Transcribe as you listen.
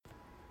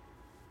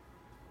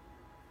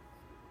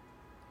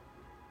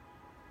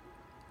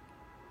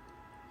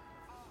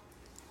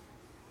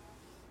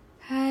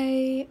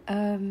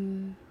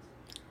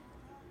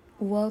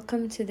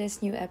Welcome to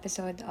this new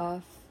episode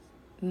of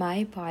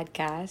my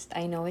podcast.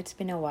 I know it's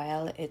been a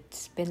while.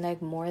 It's been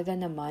like more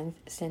than a month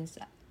since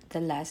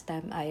the last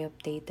time I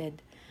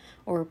updated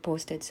or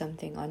posted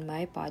something on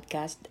my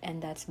podcast,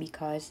 and that's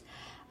because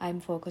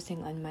I'm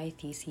focusing on my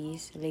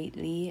thesis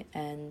lately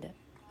and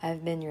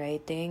I've been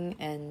writing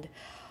and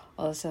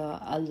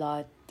also a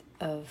lot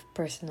of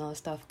personal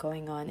stuff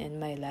going on in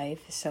my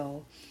life.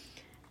 So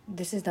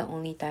this is the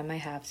only time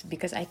I have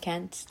because I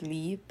can't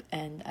sleep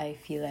and I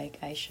feel like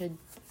I should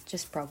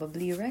just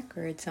probably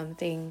record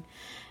something.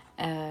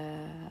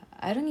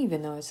 I don't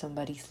even know if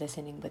somebody's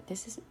listening, but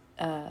this is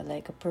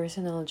like a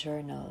personal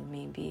journal,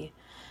 maybe.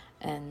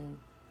 And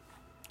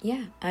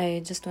yeah,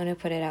 I just want to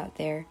put it out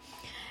there.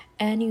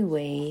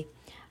 Anyway,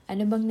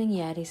 ano bang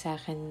nangyari sa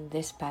akin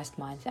this past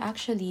month?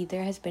 Actually,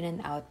 there has been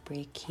an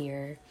outbreak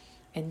here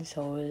in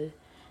Seoul.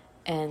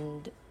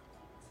 And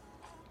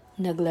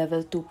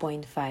nag-level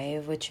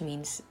 2.5, which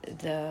means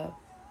the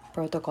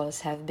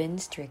protocols have been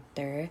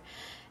stricter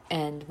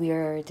and we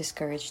are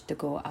discouraged to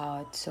go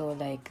out. So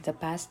like the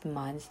past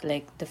month,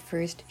 like the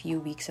first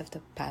few weeks of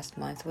the past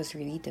month was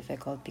really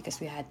difficult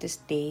because we had to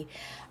stay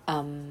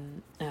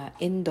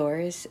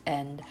indoors,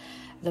 and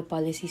the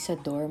policy sa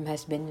dorm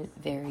has been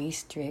very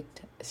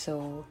strict.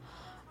 So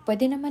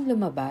pwede naman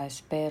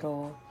lumabas,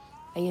 pero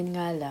ayun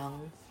nga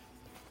lang,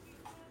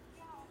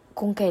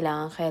 kung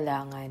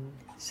kailangan.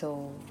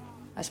 So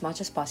as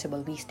much as possible,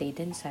 we stayed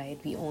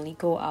inside. We only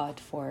go out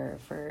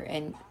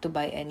and to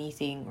buy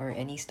anything or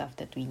any stuff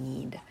that we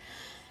need.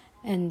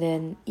 And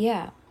then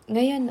yeah,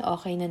 ngayon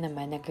okay na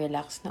naman,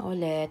 nag-relax na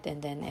ulit,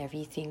 and then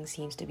everything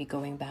seems to be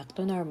going back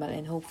to normal,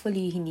 and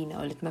hopefully hindi na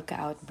ulit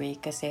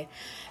magka-outbreak kasi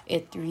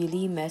it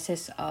really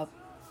messes up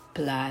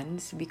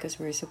plans because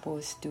we're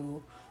supposed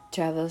to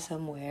travel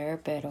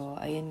somewhere, pero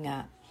ayun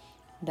nga,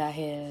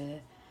 dahil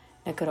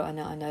nagkaroon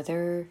ng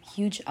another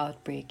huge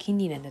outbreak,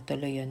 hindi na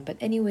natuloy yun. But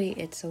anyway,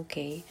 it's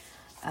okay.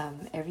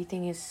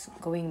 Everything is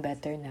going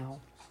better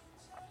now.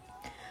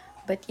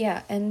 But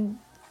yeah,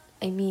 and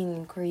I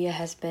mean, Korea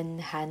has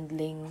been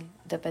handling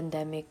the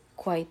pandemic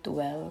quite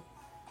well.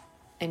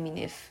 I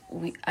mean,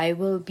 I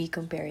will be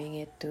comparing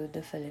it to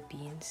the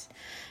Philippines.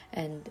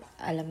 And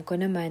alam ko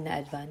naman na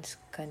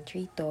advanced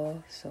country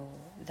to, so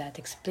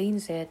that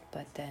explains it.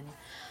 But then,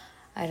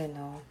 I don't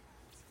know.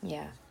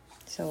 Yeah.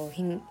 So,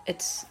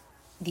 it's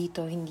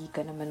dito hindi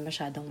ka naman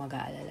masyadong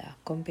mag-aalala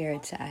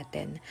compared sa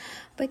atin.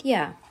 But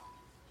yeah,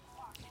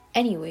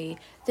 anyway,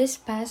 this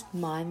past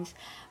month,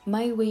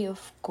 my way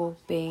of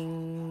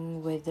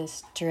coping with the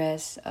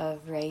stress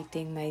of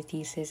writing my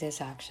thesis is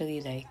actually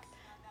like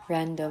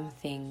random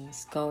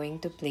things,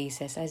 going to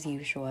places as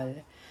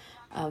usual.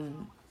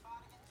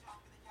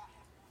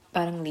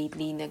 Parang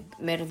lately,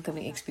 meron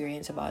kaming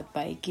experience about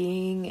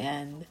biking,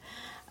 and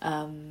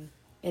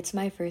it's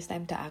my first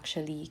time to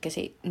actually,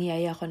 kasi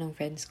niyaya ko ng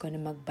friends ko na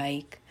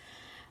magbike,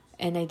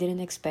 and I didn't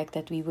expect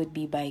that we would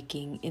be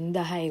biking in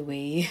the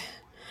highway.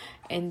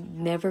 And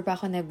never pa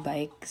ako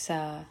nagbike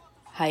sa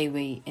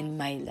highway in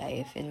my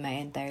life, in my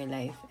entire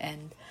life.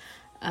 And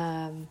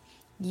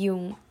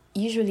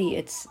usually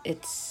it's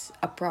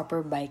a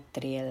proper bike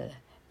trail,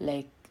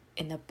 like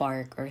in a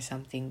park or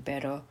something.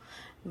 Pero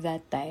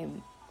that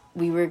time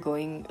we were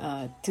going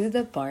to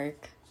the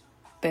park,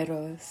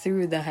 pero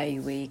through the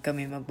highway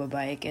kami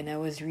magbabike, and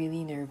I was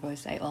really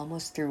nervous. I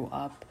almost threw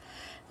up.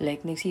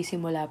 Like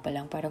nagsisimula pa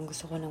lang, parang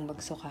gusto ko nang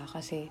magsuka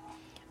kasi,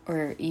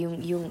 or yung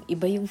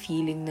iba yung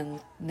feeling ng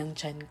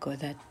tiyan ko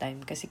that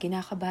time kasi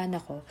kinakabahan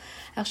ako.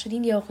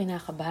 Actually, hindi ako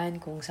kinakabahan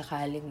kung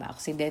sakaling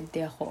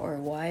maaksidente ako or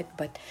what,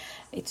 but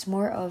it's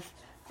more of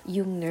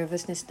yung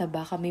nervousness na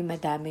baka may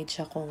madamage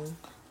akong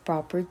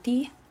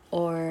property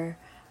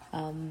or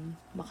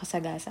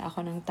makasagasa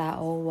ako ng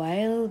tao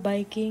while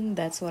biking.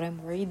 That's what I'm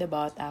worried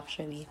about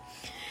actually.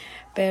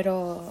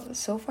 Pero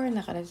so far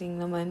nakarating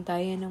naman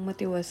tayo ng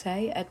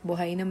matiwasay at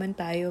buhay naman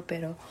tayo,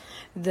 pero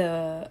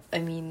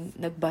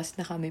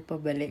nagbus na kami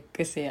pabalik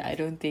kasi I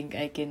don't think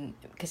I can,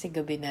 kasi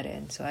gabi na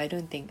rin, so I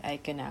don't think I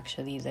can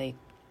actually like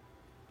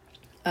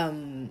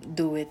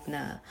do it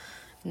na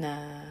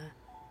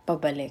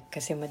pabalik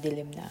kasi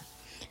madilim na.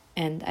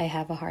 And I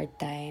have a hard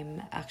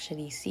time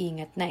actually seeing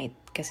at night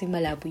kasi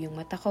malabo yung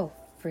mata ko,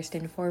 first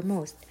and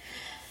foremost.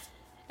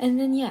 And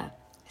then yeah,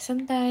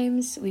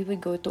 sometimes we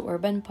would go to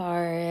urban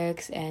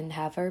parks and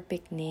have our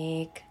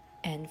picnic,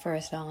 and for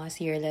as long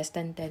as you're less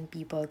than 10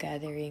 people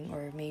gathering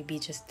or maybe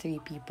just 3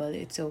 people,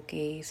 it's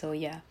okay. So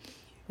yeah,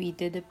 we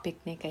did a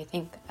picnic. I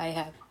think I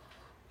have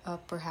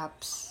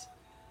perhaps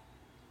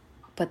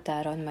put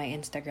that on my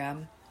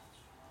Instagram.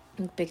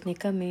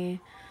 Picnic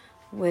kami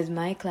with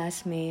my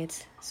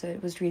classmates, so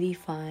it was really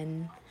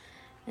fun.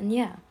 And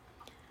yeah,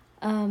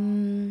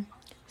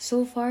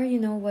 so far,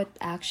 what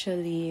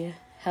actually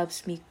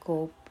helps me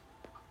cope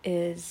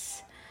is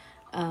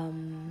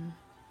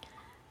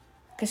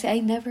kasi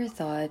I never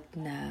thought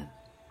na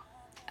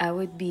I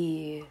would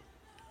be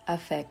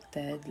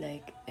affected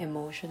like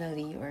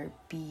emotionally or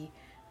be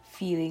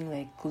feeling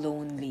like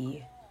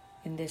lonely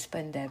in this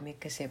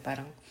pandemic, kasi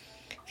parang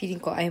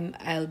feeling ko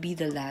I'll be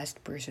the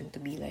last person to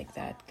be like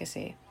that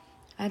kasi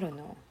I don't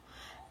know.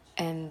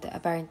 And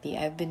apparently,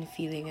 I've been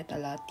feeling it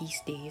a lot these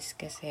days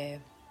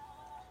kasi,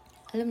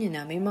 alam niyo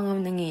na, may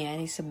mga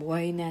nangyayari sa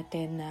buhay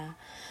natin na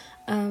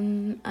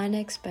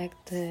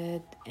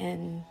unexpected,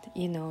 and,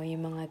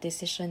 yung mga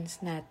decisions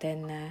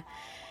natin na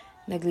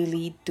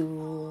nagli-lead to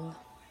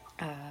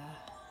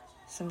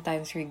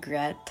sometimes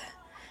regret.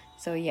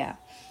 So, yeah.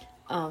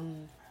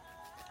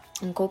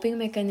 Ang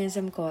coping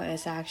mechanism ko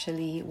is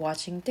actually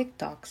watching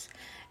TikToks.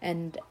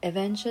 And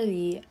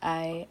eventually,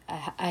 I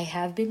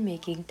have been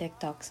making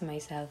TikToks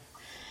myself.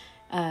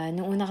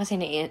 Nung una kasi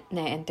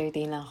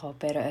na-entertain lang ako,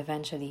 pero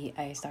eventually,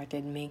 I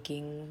started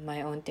making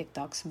my own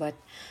TikToks. But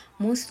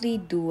mostly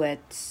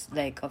duets,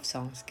 like, of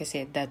songs.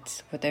 Kasi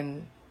that's what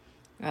I'm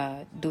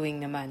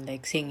doing naman,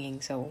 like singing.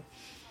 So,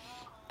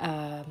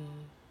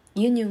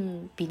 yun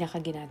yung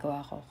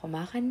pinaka-ginagawa ko.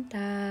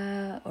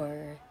 Kumakanta,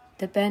 or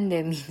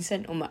depende.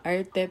 Minsan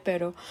umaarte,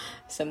 pero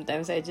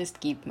sometimes I just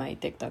keep my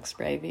TikToks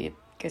private.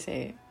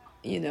 Kasi,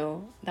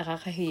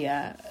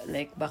 nakakahiya.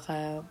 Like,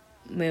 baka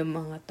may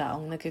mga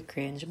taong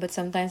nag-cringe. But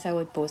sometimes I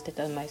would post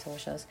it on my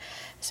socials.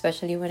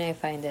 Especially when I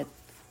find it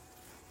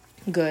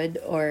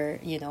good or,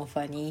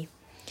 funny.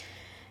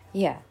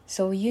 Yeah.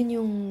 So, yun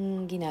yung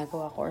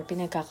ginagawa ko or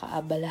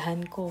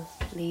pinagkakaabalahan ko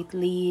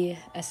lately,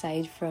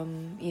 aside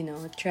from,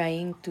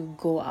 trying to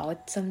go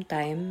out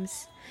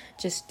sometimes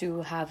just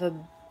to have a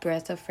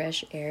breath of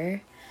fresh air.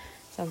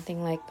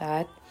 Something like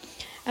that.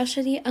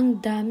 Actually,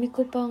 ang dami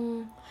ko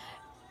pang...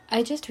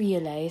 I just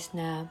realized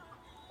na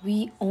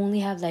we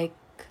only have like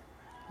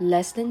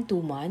less than 2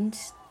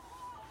 months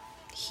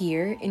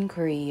here in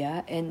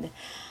Korea, and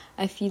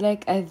I feel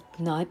like I've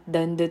not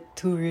done the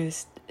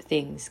tourist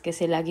things.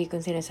 Kasi lagi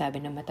kong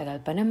sinasabi na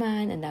matagal pa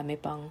naman, ang dami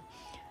pang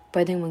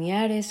pwedeng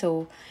mangyari,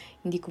 so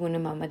hindi ko muna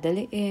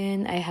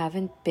mamadaliin. I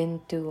haven't been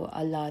to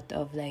a lot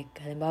of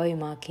like, halimbawa yung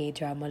mga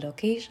K-drama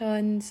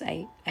locations.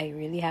 I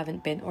really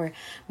haven't been, or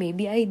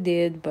maybe I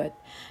did, but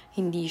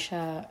hindi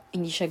siya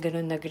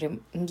ganun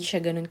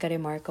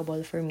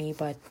ka-remarkable for me.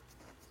 But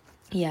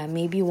yeah,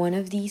 maybe one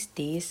of these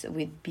days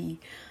would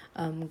be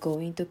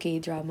going to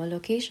K-drama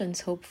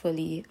locations,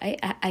 hopefully.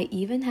 I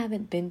even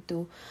haven't been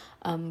to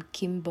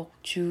Kim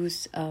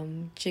Bok-chu's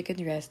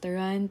chicken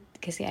restaurant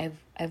kasi I've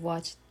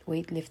watched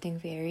Weightlifting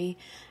Fairy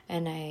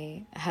and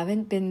I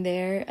haven't been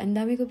there. Ang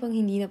dami ko pang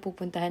hindi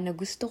napupuntahan na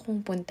gusto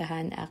kong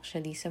puntahan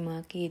actually sa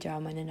mga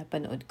K-drama na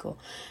napanood ko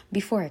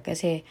before,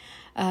 kasi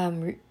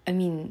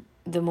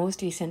the most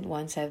recent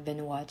ones I've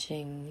been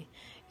watching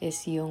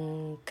is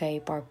yung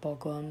kay Park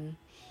Bo-gum,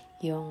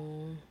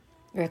 yung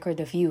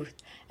Record of Youth,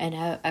 and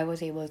I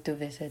was able to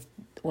visit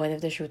one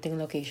of the shooting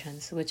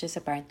locations, which is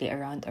apparently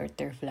around our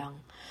turf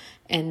lang.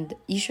 And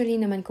usually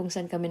naman kung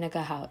saan kami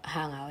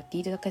nag-hangout,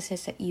 dito kasi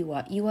sa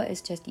Iwa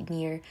is just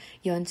near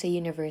Yonsei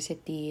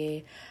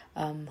University,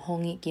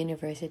 Hongik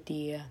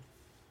University,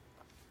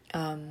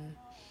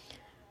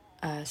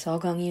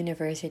 Sogang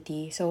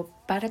University. So,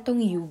 para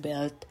tong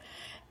U-Belt.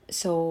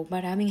 So,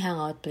 maraming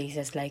hangout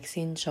places like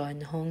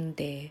Sinchon,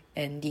 Hongdae,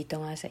 and dito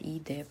nga sa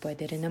Ide,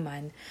 pwede rin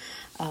naman.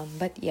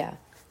 But yeah,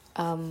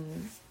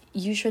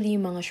 usually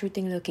mga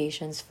shooting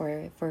locations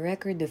for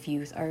Record of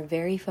Youth are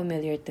very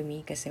familiar to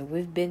me kasi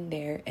we've been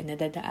there and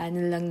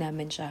nadadaanan lang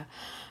namin siya.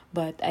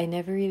 But I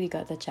never really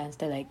got the chance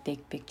to like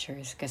take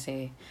pictures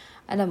kasi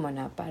alam mo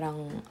na,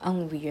 parang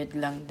ang weird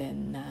lang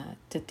din na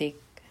to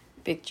take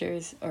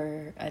pictures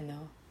or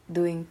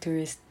doing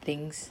tourist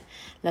things,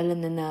 lalo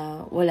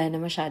na wala na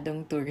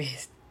masyadong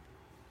tourist,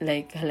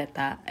 like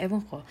halata, ewan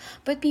ko,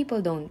 but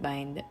people don't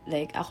mind,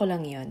 like ako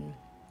lang yun.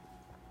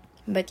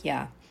 But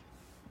yeah,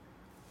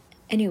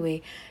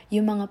 anyway,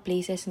 yung mga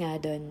places nga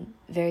dun,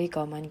 very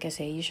common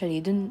kasi usually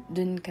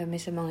dun kami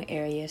sa mga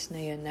areas na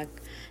yun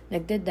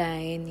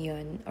nagda-dine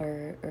yun,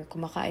 or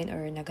kumakain,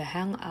 or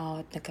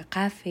nag-hangout,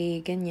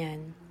 nagka-cafe,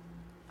 ganyan.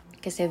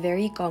 Kasi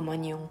very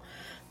common yung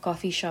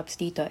coffee shops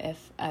dito, if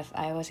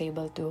I was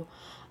able to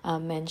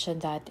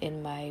mention that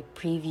in my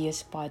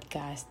previous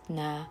podcast,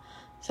 na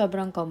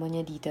sobrang common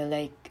niya dito,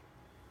 like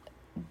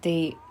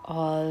they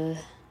all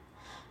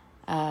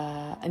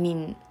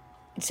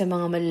sa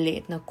mga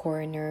maliliit na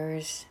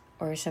corners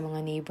or sa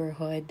mga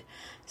neighborhood,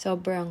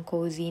 sobrang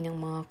cozy ng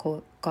mga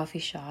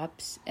coffee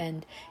shops,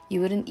 and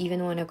you wouldn't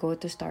even want to go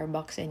to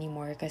Starbucks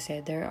anymore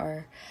kasi there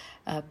are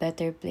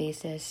better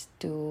places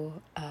to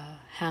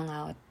hang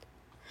out.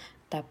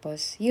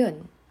 Tapos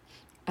yun,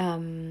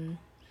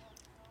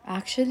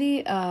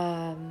 actually,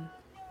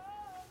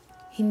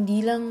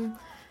 hindi lang,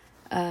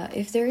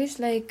 if there is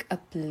like a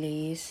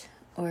place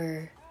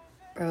or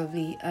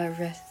probably a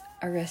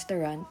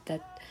restaurant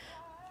that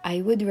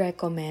I would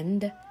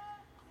recommend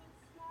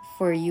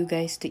for you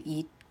guys to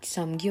eat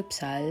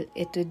samgyupsal,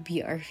 it would be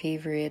our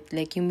favorite.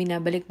 Like, yung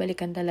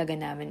binabalik-balikan talaga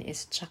namin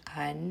is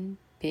Chakan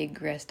Pig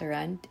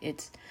Restaurant.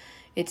 It's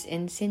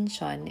in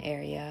Sinchon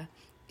area.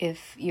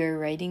 If you're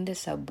riding the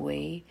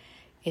subway,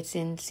 it's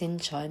in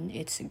Sinchon.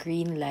 It's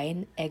Green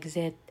Line,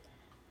 exit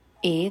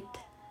 8.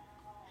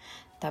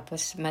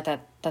 Tapos,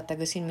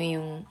 tatagusin mo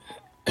yung,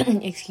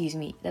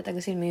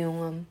 tatagusin mo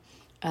yung,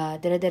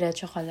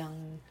 dire-diretso ka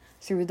lang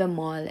through the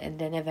mall, and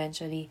then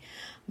eventually,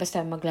 basta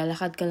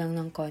maglalakad ka lang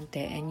ng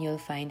konti and you'll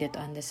find it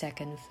on the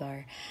second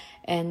floor.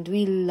 And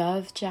we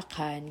love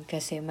Chakan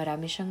kasi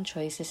marami siyang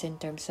choices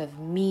in terms of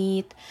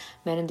meat,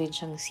 meron din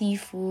siyang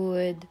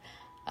seafood,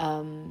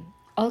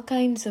 all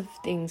kinds of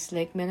things.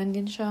 Like, meron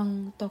din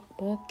siyang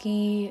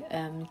tteokbokki,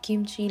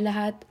 kimchi,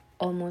 lahat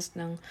almost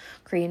ng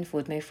Korean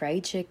food. May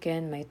fried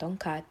chicken, may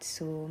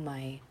tonkatsu,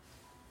 may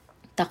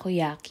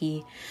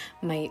takoyaki,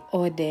 may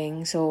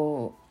odeng.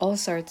 So, all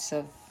sorts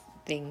of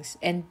things.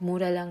 And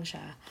mura lang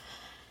siya.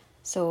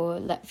 So,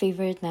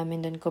 favorite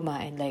namin dun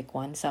kumain like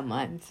once a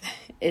month.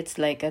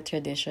 It's like a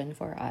tradition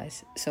for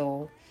us.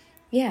 So,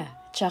 yeah,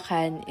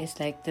 Chakan is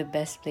like the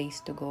best place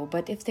to go.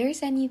 But if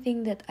there's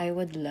anything that I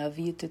would love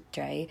you to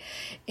try,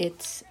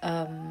 it's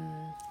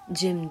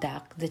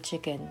jimdak, the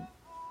chicken.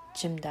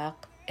 Jimdak.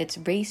 It's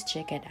braised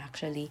chicken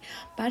actually.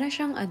 Para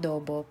siyang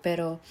adobo,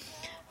 pero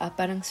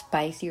parang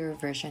spicier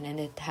version, and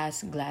it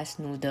has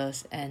glass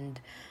noodles and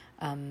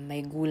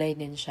may gulay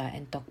din siya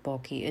and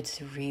tteokbokki.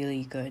 It's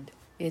really good.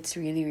 It's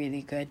really,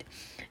 really good.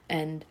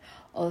 And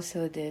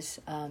also this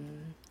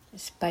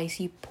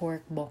spicy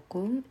pork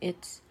bokum.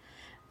 It's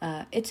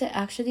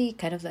actually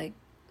kind of like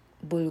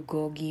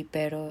bulgogi,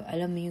 pero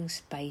alam mo yung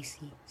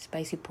spicy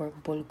pork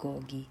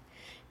bulgogi.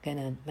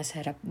 Ganon.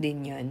 Masarap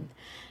din yun.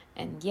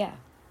 And yeah.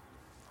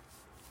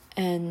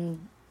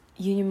 And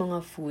yun yung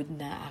mga food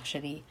na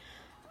actually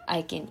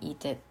I can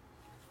eat it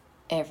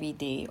every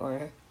day,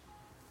 or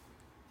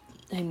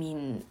I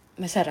mean,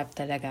 masarap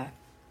talaga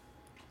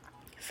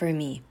for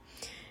me.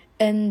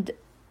 And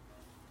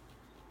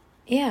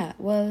yeah,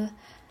 well,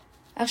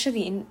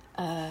 actually,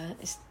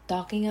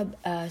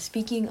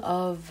 speaking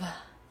of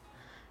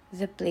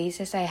the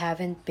places I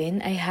haven't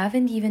been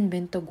even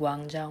been to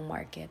Gwangjang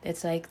Market.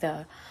 It's like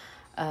the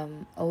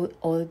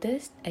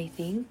oldest, I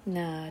think,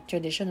 na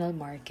traditional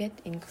market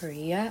in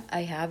Korea.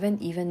 I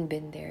haven't even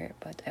been there,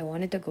 but I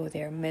wanted to go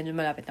there. Medyo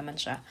malapit naman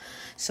siya.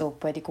 So,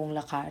 pwede kong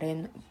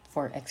lakarin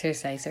for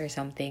exercise or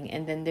something.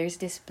 And then there's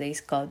this place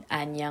called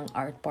Anyang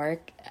Art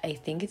Park. I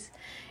think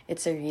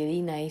it's a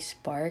really nice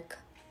park.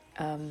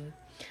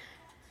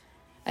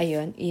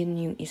 Ayun, yun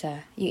yung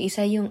isa. Yung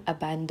isa yung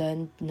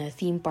abandoned na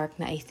theme park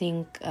na I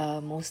think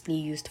mostly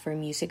used for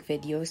music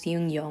videos,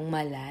 yung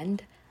Yongma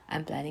Land.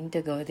 I'm planning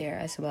to go there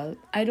as well.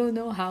 I don't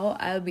know how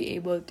I'll be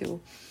able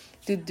to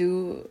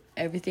do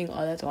everything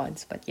all at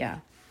once, but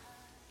yeah.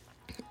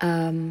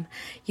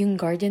 Yung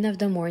Garden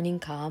of the Morning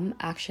Calm,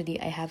 actually,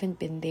 I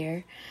haven't been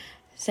there.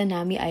 Sa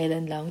Nami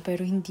Island lang,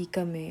 pero hindi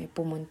kami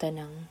pumunta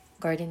ng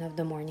Garden of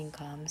the Morning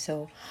Calm.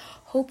 So,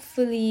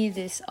 hopefully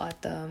this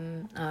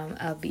autumn,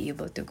 I'll be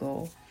able to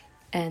go.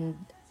 And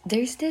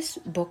there's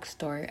this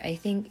bookstore. I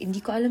think,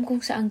 hindi ko alam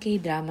kung saan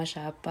K-drama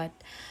siya, but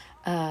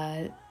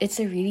it's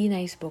a really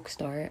nice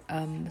bookstore.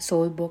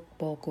 Soul Book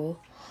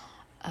Poco.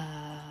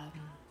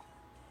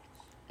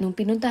 Nung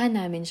pinuntahan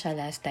namin siya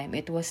last time,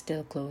 it was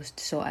still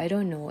closed. So, I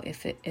don't know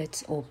if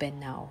it's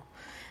open now.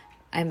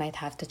 I might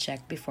have to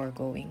check before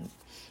going.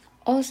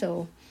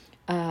 Also,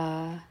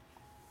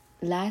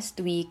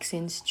 last week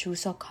since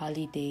Chuseok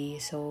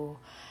holiday, so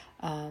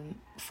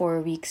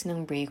 4 weeks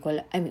ng break.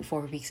 4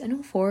 weeks?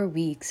 Anong 4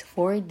 weeks?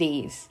 4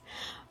 days.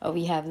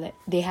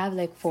 They have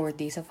like 4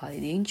 days of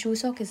holiday. Yung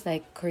Chuseok is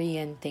like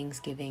Korean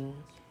Thanksgiving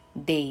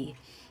Day,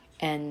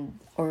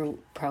 or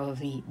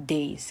probably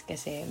days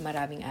kasi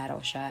maraming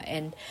araw siya.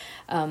 And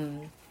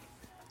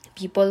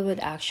people would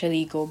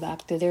actually go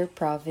back to their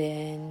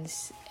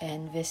province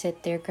and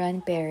visit their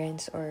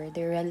grandparents or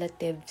their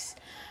relatives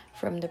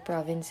from the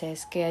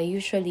provinces. Kaya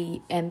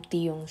usually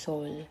empty yung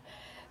Seoul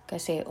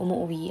kasi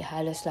umuwi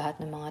halos lahat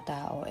ng mga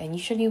tao. And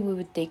usually we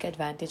would take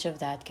advantage of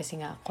that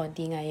kasi nga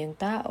konti nga yung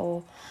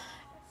tao.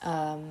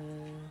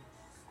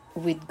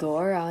 We'd go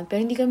around,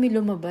 pero hindi kami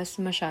lumabas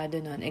masyado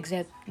nun,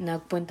 except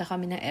nagpunta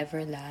kami na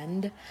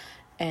Everland,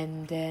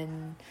 and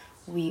then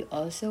we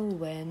also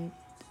went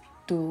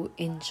to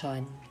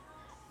Incheon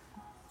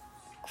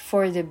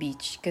for the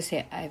beach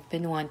kasi I've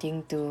been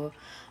wanting to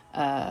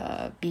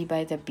be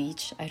by the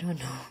beach. I don't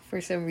know,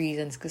 for some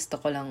reasons gusto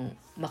ko lang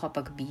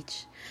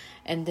makapag-beach,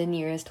 and the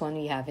nearest one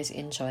we have is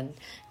Incheon.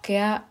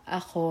 Kaya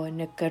ako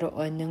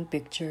nagkaroon ng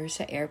picture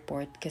sa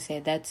airport kasi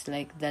that's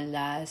like the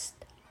last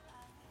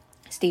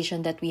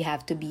station that we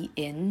have to be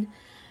in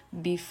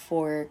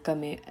before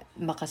kami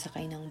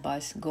makasakay ng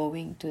bus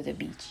going to the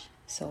beach.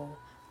 So,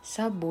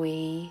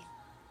 subway,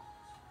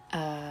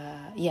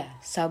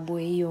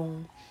 subway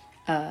yung,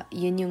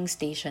 yun yung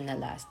station na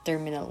last,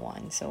 Terminal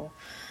 1. So,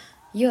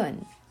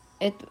 yun.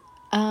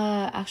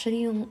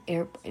 Actually yung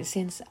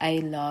since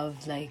I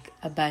love like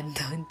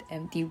abandoned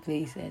empty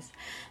places,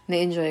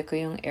 na-enjoy ko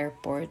yung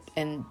airport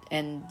and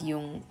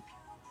yung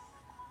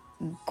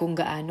kung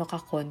gaano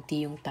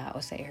kakonti yung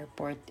tao sa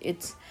airport.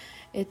 It's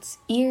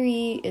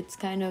eerie, it's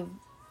kind of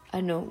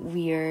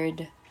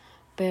weird,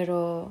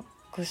 pero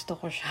gusto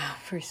ko siya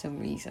for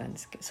some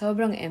reasons.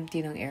 Sobrang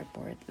empty ng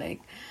airport. Like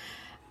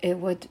it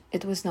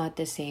was not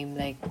the same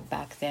like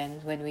back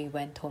then when we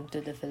went home to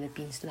the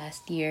Philippines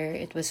last year.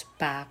 It was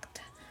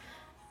packed.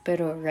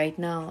 Pero right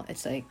now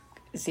it's like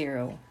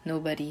zero.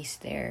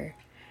 Nobody's there.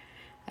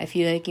 I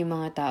feel like yung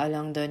mga tao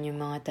lang doon, yung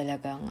mga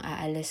talagang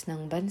aalis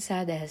ng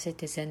bansa dahil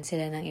citizen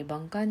sila ng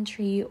ibang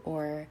country,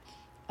 or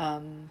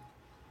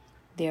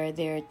they're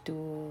there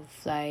to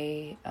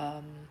fly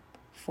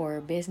for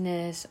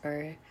business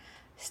or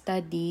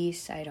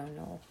studies. I don't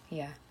know.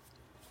 Yeah.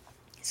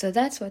 So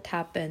that's what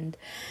happened.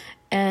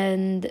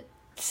 And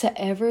sa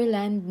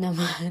Everland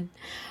naman,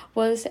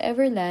 well, sa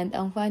Everland,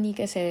 ang funny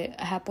kasi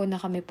hapon na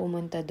kami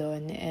pumunta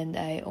doon and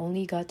I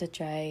only got to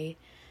try,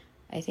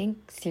 I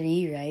think,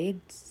 3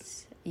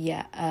 rides.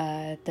 Yeah,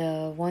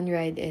 the one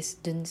ride is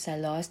dun sa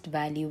Lost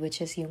Valley,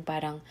 which is yung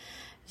parang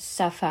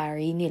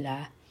safari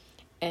nila.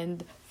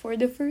 And for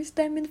the first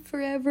time in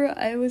forever,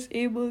 I was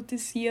able to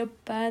see a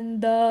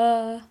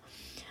panda,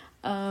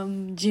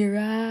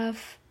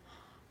 giraffe.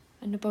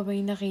 Ano pa ba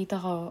yung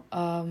nakita ko?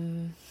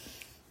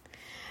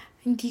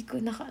 Hindi ko,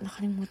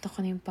 nakalimutan ko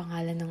na yung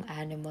pangalan ng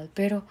animal.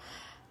 Pero,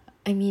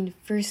 I mean,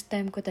 first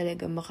time ko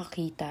talaga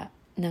makakita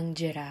ng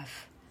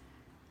giraffe.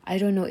 I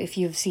don't know if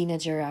you've seen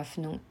a giraffe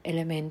nung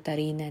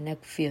elementary na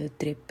nag-field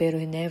trip, pero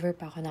never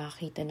pa ako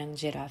nakakita ng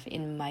giraffe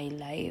in my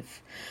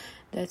life.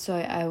 That's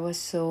why I was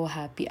so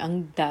happy.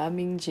 Ang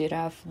daming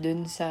giraffe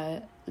dun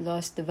sa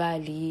Lost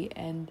Valley,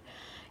 and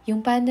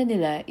yung panda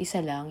nila,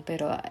 isa lang,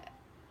 pero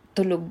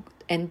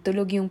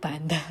tulog yung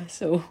panda.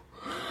 So,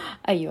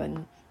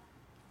 ayun.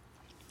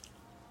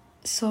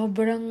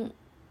 Sobrang,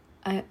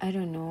 I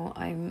don't know,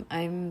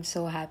 I'm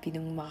so happy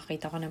nung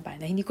makakita ko ng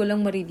panda. Hindi ko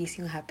lang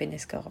ma-release yung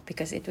happiness ko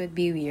because it would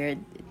be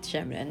weird.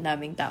 Siyempre, ang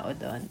daming tao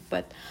doon.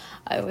 But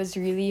I was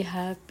really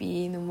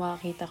happy nung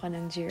makakita ko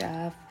ng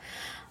giraffe.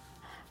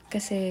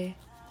 Kasi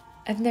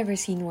I've never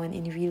seen one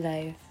in real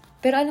life.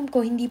 Pero alam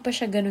ko, hindi pa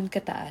siya ganun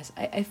kataas.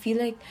 I feel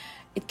like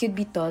it could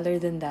be taller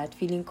than that.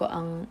 Feeling ko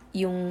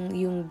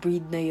yung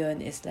breed na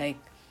yon is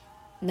like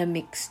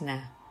na-mix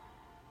na.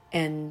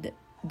 And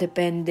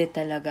depende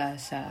talaga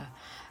sa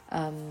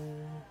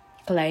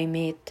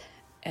climate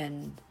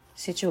and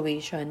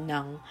situation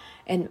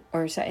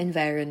or sa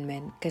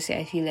environment, kasi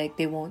I feel like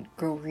they won't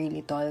grow really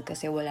tall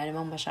kasi wala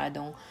namang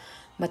masyadong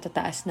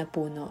matataas na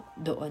puno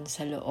doon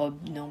sa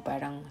loob ng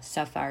parang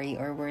safari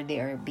or where they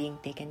are being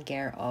taken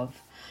care of.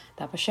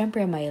 Tapos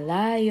syempre may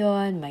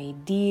lion, may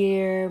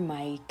deer,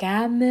 may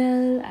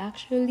camel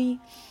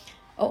actually.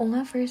 Oo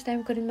nga, first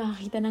time ko rin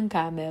makakita ng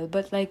camel,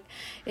 but like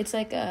it's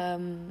like I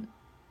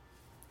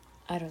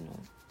don't know,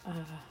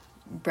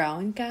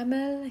 brown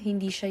camel.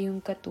 Hindi siya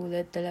yung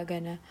katulad talaga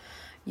na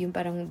yung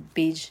parang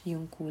beige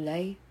yung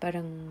kulay.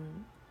 Parang,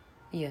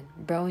 yun,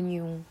 brown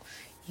yung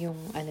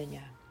ano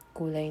niya,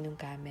 kulay ng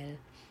camel.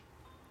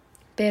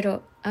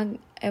 Pero,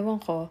 ewan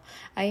ko,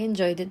 I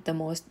enjoyed it the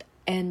most.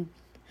 And,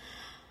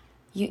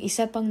 yung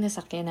isa pang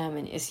nasakyan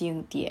namin is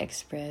yung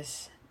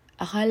T-Express.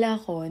 Akala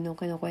ko, nung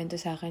kinukwento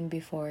sa akin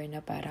before na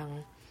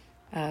parang,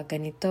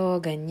 ganito,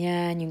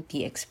 ganyan, yung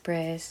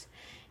T-Express,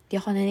 di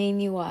ako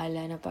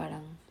naniniwala na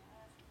parang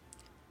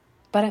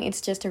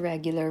it's just a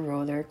regular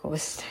roller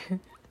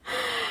coaster.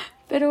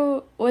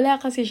 Pero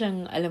wala kasi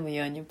siyang, alam mo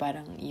yon, yung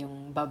parang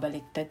yung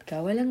babaliktad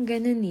ka. Walang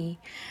ganun eh.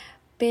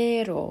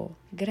 Pero,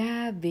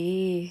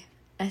 grabe.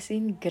 As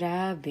in,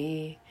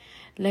 grabe.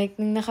 Like,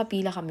 nung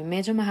nakapila kami,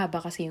 medyo mahaba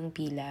kasi yung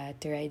pila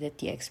to ride the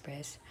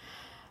T-Express.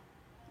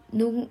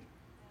 Nung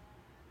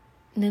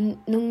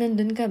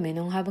nandun kami,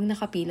 nung habang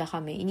nakapila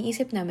kami,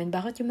 iniisip namin,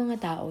 bakit yung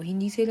mga tao,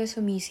 hindi sila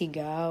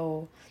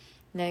sumisigaw?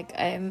 Like,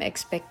 I'm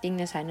expecting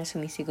na sana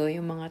sumisigaw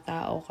yung mga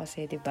tao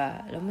kasi,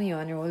 diba, alam mo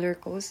yon, roller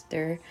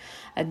coaster,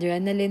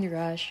 adrenaline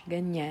rush,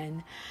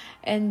 ganyan.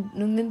 And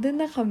nung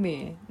nandun na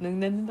kami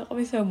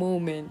sa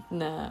moment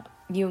na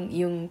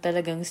yung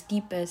talagang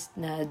steepest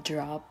na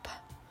drop,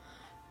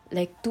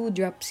 like 2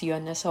 drops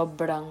yon na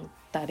sobrang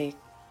tarik,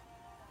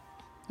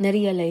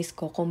 na-realize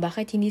ko kung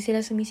bakit hindi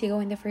sila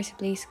sumisigaw in the first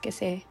place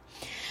kasi,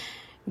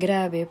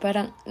 grabe,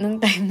 parang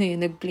nung time na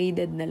yun, nag-play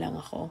dead na lang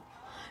ako.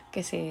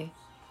 Kasi,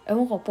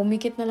 ewan ko,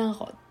 pumikit na lang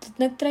ako.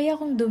 Nag-try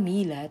akong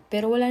dumilat,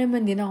 pero wala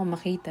naman din ako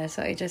makita.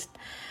 So,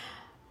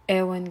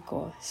 ewan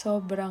ko,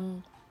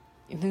 sobrang,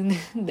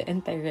 the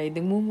entire ride,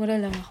 nagmumura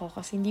lang ako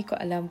kasi hindi ko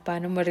alam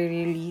paano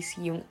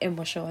marirelease yung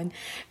emosyon.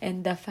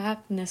 And the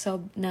fact na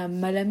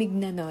malamig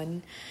na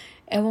nun,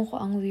 ewan ko,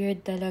 ang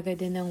weird talaga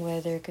din ng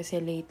weather kasi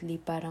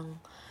lately parang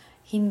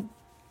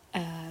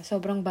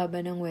sobrang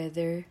baba ng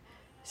weather.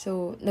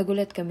 So,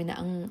 nagulat kami na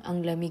ang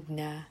lamig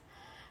na.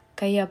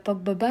 Kaya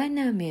pagbaba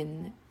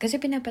namin,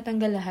 kasi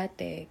pinapatanggal lahat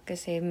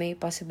kasi may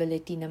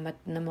possibility na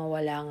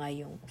mawala nga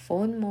yung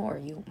phone mo or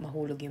yung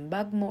mahulog yung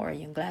bag mo or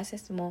yung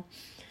glasses mo.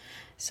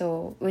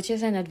 So, which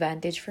is an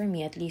advantage for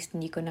me. At least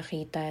hindi ko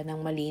nakita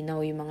ng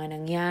malinaw yung mga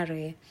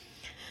nangyari.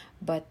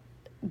 But,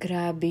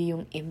 grabe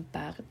yung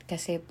impact.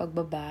 Kasi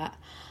pagbaba,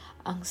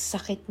 ang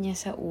sakit niya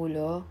sa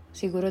ulo.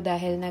 Siguro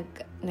dahil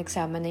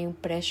nagsama na yung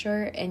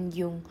pressure and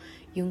yung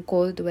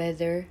cold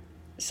weather.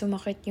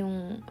 Sumakit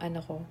yung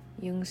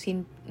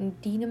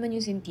hindi naman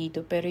yung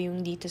sentido, pero yung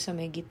dito sa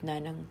may gitna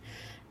ng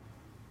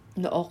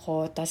noo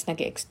ko, tas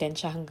nag-extend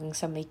siya hanggang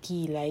sa may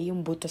kilay,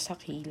 yung buto sa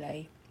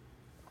kilay.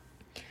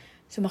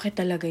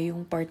 Sumakit talaga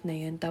yung part na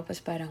yun.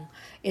 Tapos parang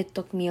it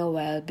took me a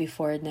while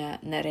before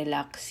na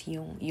relax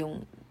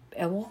yung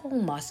ewan ko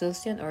kung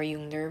muscles yun or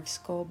yung nerves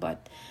ko,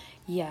 but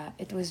yeah,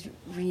 it was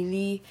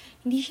really,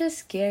 hindi siya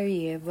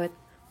scary but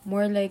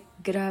more like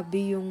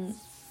grabe yung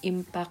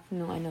impact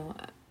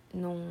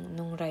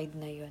nung ride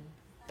na yun.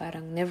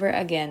 Parang never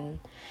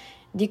again,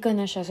 di ko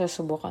na siya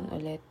susubukan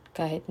ulit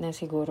kahit na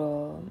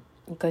siguro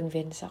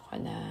convince ako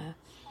na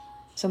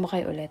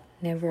sumakay ulit.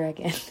 Never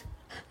again.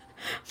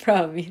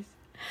 Promise.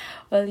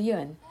 Well,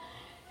 yun.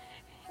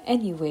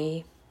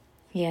 Anyway,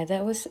 yeah,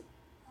 that was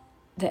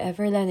the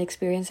Everland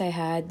experience I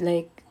had.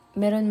 Like,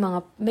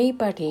 may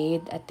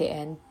parade at the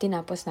end.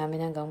 Tinapos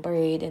namin hanggang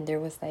parade and there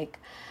was like,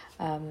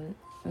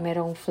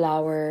 merong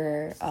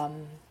flower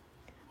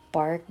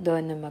park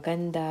doon na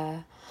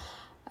maganda.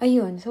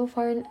 Ayun, so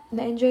far,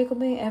 na-enjoy ko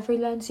ba yung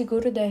Everland?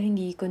 Siguro dahil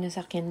hindi ko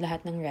nasakyan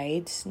lahat ng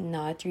rides.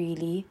 Not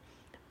really.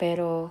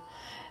 Pero,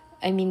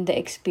 I mean, the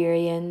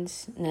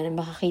experience na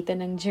makakita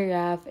ng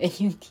giraffe and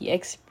yung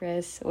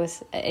T-Express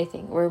was, I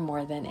think, were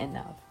more than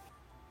enough.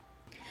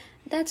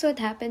 That's what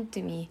happened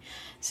to me.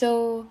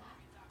 So,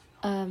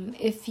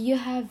 if you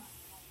have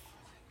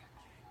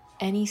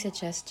any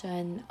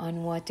suggestion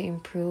on what to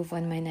improve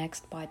on my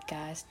next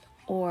podcast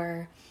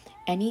or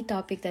any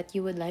topic that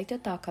you would like to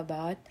talk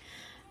about,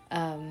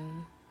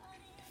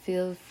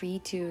 feel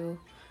free to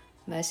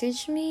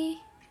message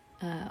me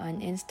on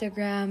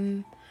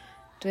Instagram,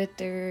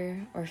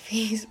 Twitter, or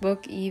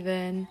Facebook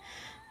even.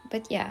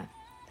 But yeah,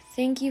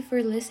 thank you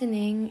for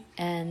listening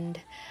and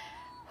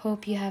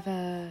hope you have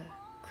a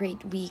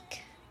great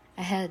week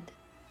ahead.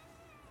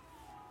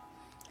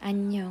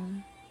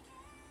 Annyeong.